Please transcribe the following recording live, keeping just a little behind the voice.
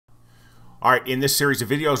Alright, in this series of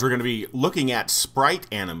videos we're going to be looking at sprite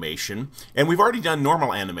animation, and we've already done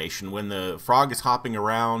normal animation when the frog is hopping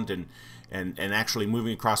around and actually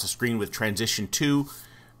moving across the screen with transition 2.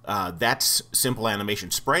 That's simple animation.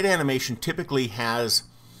 Sprite animation typically has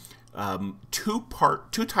two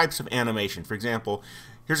types of animation. For example,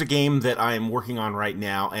 here's a game that I'm working on right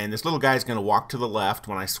now, and this little guy is going to walk to the left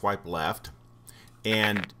when I swipe left,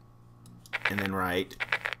 and then right.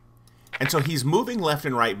 And so he's moving left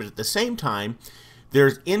and right, but at the same time,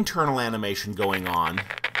 there's internal animation going on,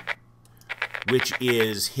 which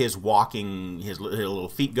is his walking, his little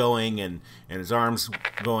feet going, and his arms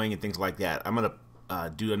going, and things like that. I'm going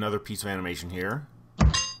to do another piece of animation here.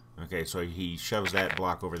 Okay, so he shoves that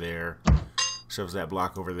block over there, shoves that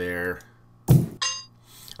block over there.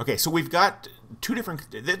 Okay, so we've got two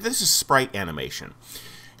different... This is sprite animation.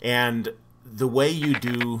 And the way you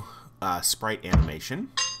do sprite animation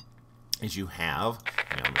is you have...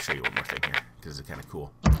 let me show you one more thing here, because it's kind of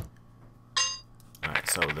cool. Alright,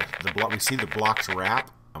 so we see the blocks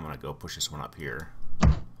wrap. I'm going to go push this one up here.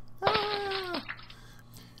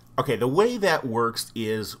 Okay, the way that works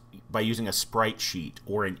is by using a sprite sheet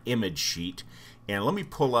or an image sheet. And let me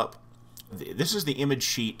pull up... This is the image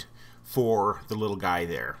sheet for the little guy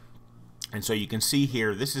there. And so you can see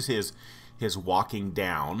here, this is his walking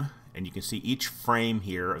down. And you can see each frame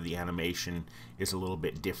here of the animation is a little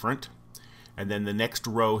bit different. And then the next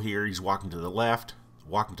row here, he's walking to the left,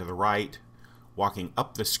 walking to the right, walking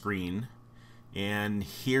up the screen. And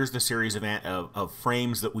here's the series of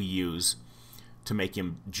frames that we use to make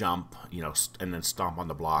him jump, and then stomp on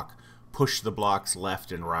the block, push the blocks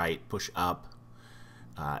left and right, push up,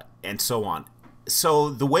 and so on. So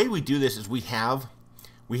the way we do this is we have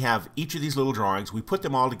each of these little drawings. We put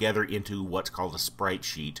them all together into what's called a sprite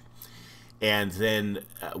sheet, and then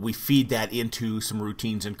we feed that into some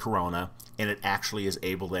routines in Corona, and it actually is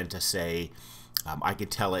able then to say, I could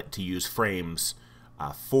tell it to use frames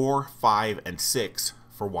 4, 5, and 6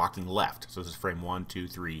 for walking left. So this is frame 1, 2,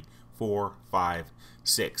 3, 4, 5,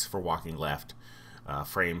 6 for walking left,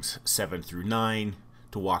 frames 7 through 9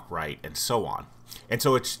 to walk right, and so on. And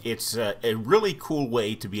so it's a really cool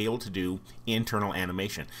way to be able to do internal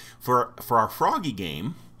animation. For our Froggy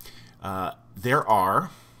game, there are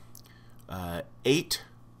 8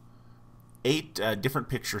 different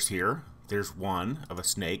pictures here. There's one of a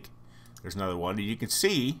snake. There's another one. And you can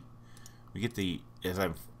see, we get as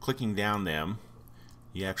I'm clicking down them,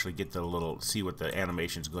 you actually get see what the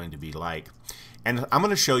animation is going to be like. And I'm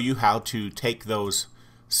going to show you how to take those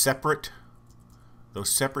separate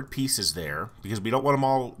pieces there, because we don't want them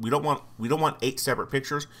all. We don't want 8 separate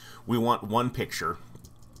pictures. We want one picture.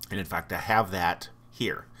 And in fact, I have that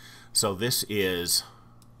here. So this is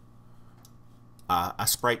a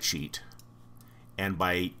sprite sheet, and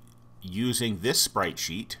by using this sprite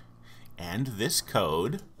sheet and this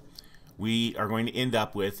code, we are going to end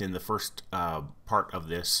up with, in the first part of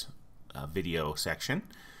this video section,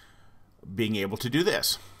 being able to do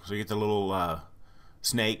this. So you get the little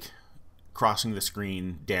snake crossing the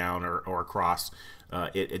screen down or across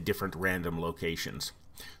at different random locations.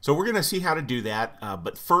 So we're going to see how to do that,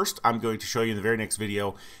 but first I'm going to show you in the very next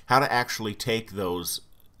video how to actually take those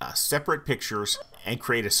separate pictures and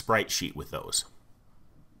create a sprite sheet with those.